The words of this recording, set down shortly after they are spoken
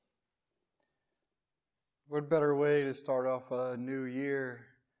What better way to start off a new year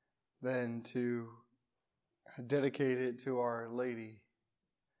than to dedicate it to Our Lady,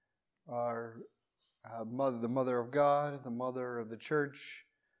 our mother, the Mother of God, the Mother of the Church,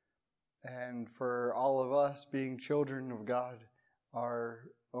 and for all of us being children of God, our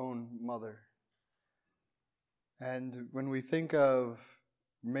own Mother. And when we think of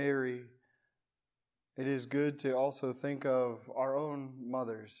Mary, it is good to also think of our own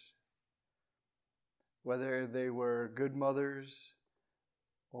mothers, whether they were good mothers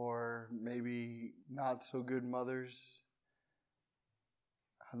or maybe not so good mothers.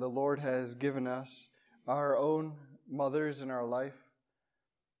 The Lord has given us our own mothers in our life.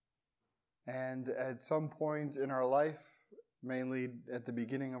 And at some point in our life, mainly at the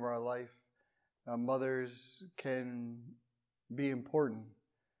beginning of our life, mothers can be important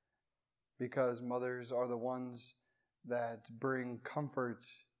because mothers are the ones that bring comfort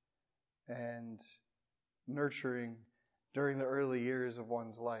and nurturing during the early years of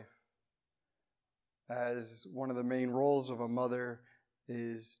one's life. As one of the main roles of a mother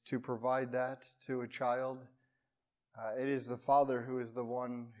is to provide that to a child, it is the father who is the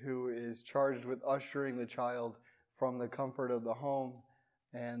one who is charged with ushering the child from the comfort of the home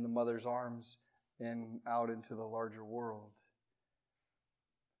and the mother's arms and out into the larger world.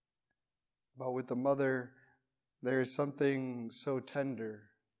 But with the mother, there is something so tender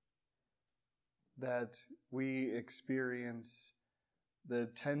that we experience the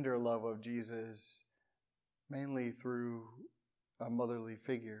tender love of Jesus mainly through a motherly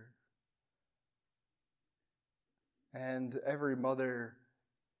figure. And every mother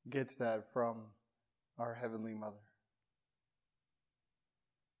gets that from our Heavenly Mother.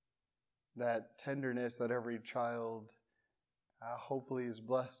 That tenderness that every child hopefully is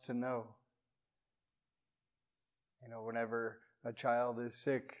blessed to know. Whenever a child is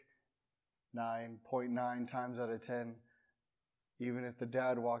sick, 9.9 times out of 10, even if the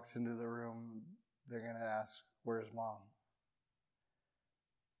dad walks into the room, they're going to ask, "Where's mom?"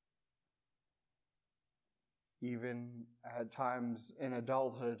 Even at times in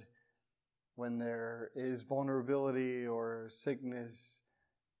adulthood, when there is vulnerability or sickness,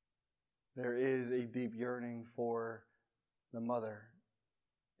 there is a deep yearning for the mother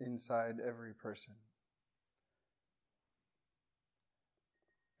inside every person.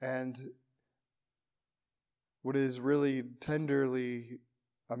 And what is really tenderly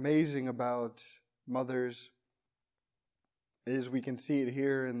amazing about mothers is we can see it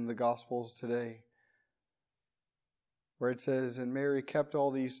here in the Gospels today, where it says, "And Mary kept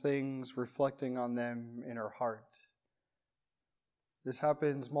all these things, reflecting on them in her heart." This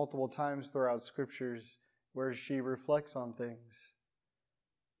happens multiple times throughout Scriptures where she reflects on things.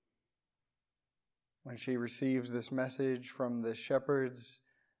 When she receives this message from the shepherds,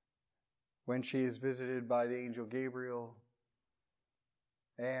 when she is visited by the angel Gabriel,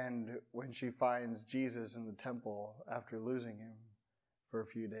 and when she finds Jesus in the temple after losing him for a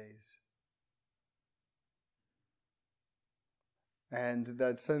few days. And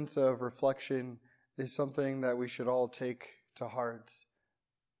that sense of reflection is something that we should all take to heart.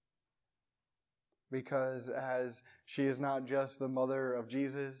 Because as she is not just the mother of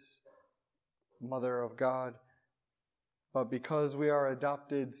Jesus, mother of God, but because we are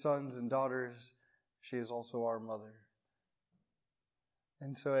adopted sons and daughters, she is also our mother.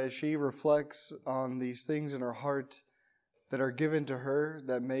 And so as she reflects on these things in her heart that are given to her,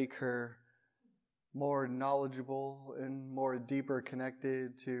 that make her more knowledgeable and more deeper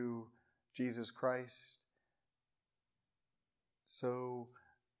connected to Jesus Christ, so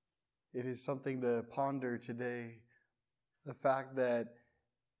it is something to ponder today, the fact that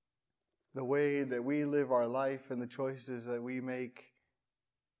the way that we live our life and the choices that we make,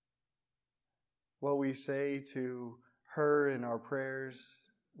 what we say to her in our prayers,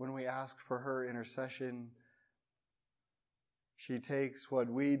 when we ask for her intercession, she takes what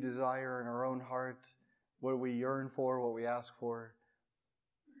we desire in our own heart, what we yearn for, what we ask for,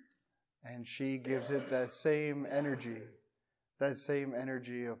 and she gives it that same energy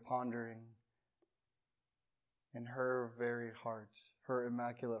of pondering in her very heart, her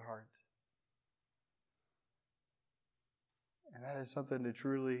immaculate heart. And that is something to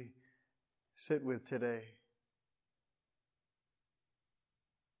truly sit with today.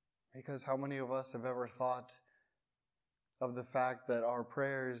 Because how many of us have ever thought of the fact that our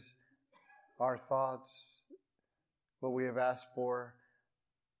prayers, our thoughts, what we have asked for,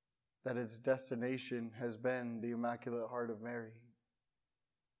 that its destination has been the Immaculate Heart of Mary?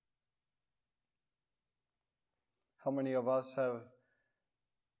 How many of us have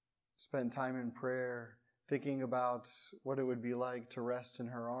spent time in prayer thinking about what it would be like to rest in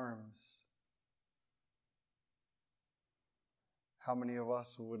her arms? How many of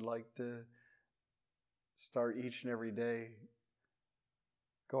us would like to start each and every day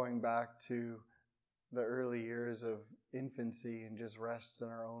going back to the early years of infancy and just rest in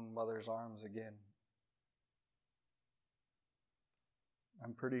our own mother's arms again?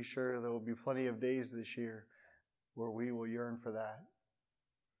 I'm pretty sure there will be plenty of days this year where we will yearn for that.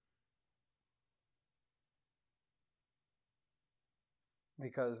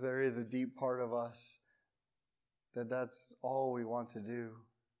 Because there is a deep part of us that's all we want to do,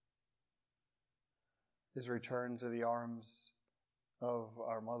 is return to the arms of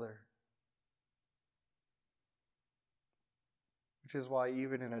our mother. Which is why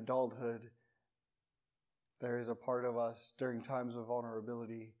even in adulthood, there is a part of us during times of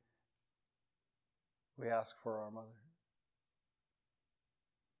vulnerability, we ask for our mother.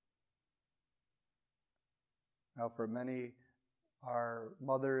 Now, for many, our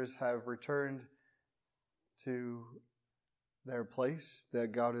mothers have returned to their place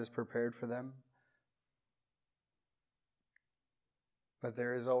that God has prepared for them. But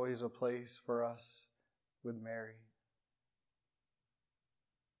there is always a place for us with Mary.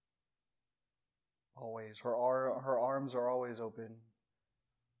 Always. Her arms are always open,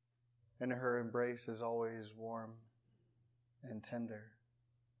 and her embrace is always warm and tender.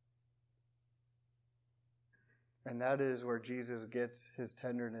 And that is where Jesus gets his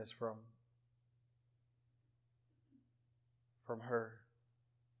tenderness from her.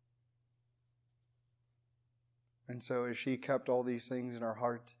 And so as she kept all these things in her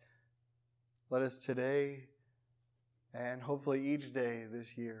heart, let us today, and hopefully each day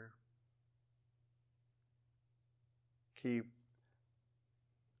this year, keep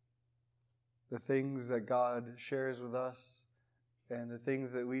the things that God shares with us and the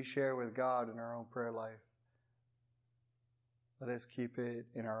things that we share with God in our own prayer life. Let us keep it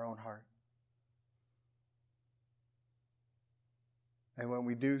in our own heart. And when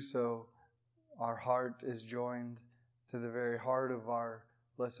we do so, our heart is joined to the very heart of our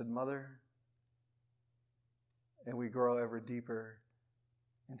Blessed Mother, and we grow ever deeper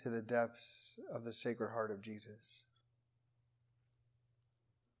into the depths of the Sacred Heart of Jesus.